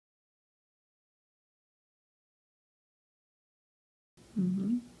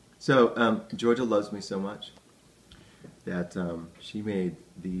Mm-hmm. So Georgia loves me so much that she made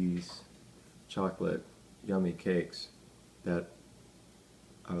these chocolate yummy cakes that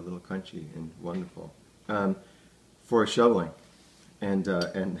are a little crunchy and wonderful for shoveling, and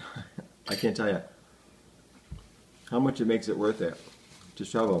I can't tell you how much it makes it worth it to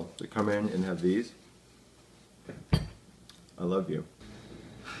shovel, to come in and have these. I love you.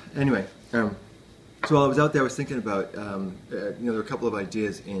 Anyway, so while I was out there, I was thinking about, there are a couple of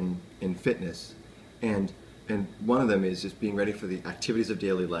ideas in fitness, and one of them is just being ready for the activities of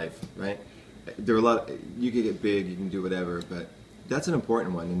daily life, right? There are a lot. You can get big, you can do whatever, but that's an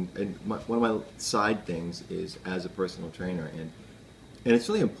important one. One of my side things is as a personal trainer, and it's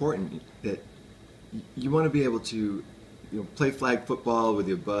really important that you want to be able to, play flag football with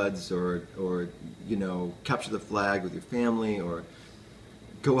your buds, or capture the flag with your family, or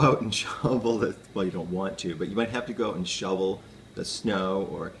go out and shovel the, well, you don't want to, but you might have to go out and shovel the snow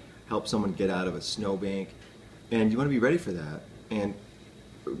or help someone get out of a snowbank, and you want to be ready for that. And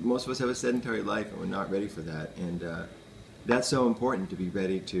most of us have a sedentary life, and we're not ready for that. And that's so important, to be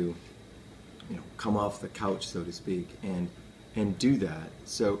ready to, come off the couch, so to speak, and do that.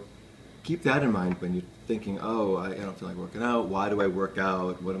 So keep that in mind when you're thinking, oh, I don't feel like working out. Why do I work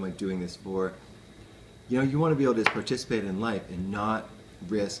out? What am I doing this for? You want to be able to participate in life and not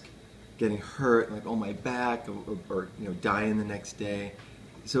risk getting hurt, like, oh, my back, or dying the next day.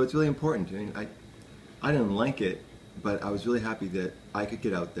 So it's really important. I mean, I didn't like it, but I was really happy that I could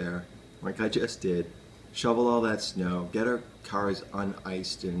get out there, like I just did, shovel all that snow, get our cars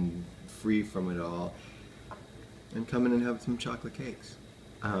uniced and free from it all, and come in and have some chocolate cakes.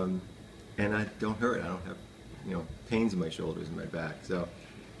 And I don't hurt. I don't have, pains in my shoulders and my back. So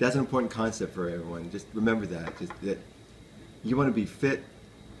that's an important concept for everyone. Just remember that. Just that you want to be fit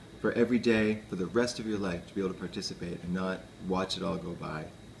for every day, for the rest of your life, to be able to participate and not watch it all go by.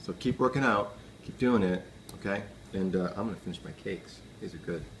 So keep working out, keep doing it, okay? And I'm going to finish my cakes. These are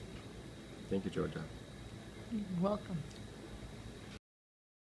good. Thank you, Georgia. You're welcome.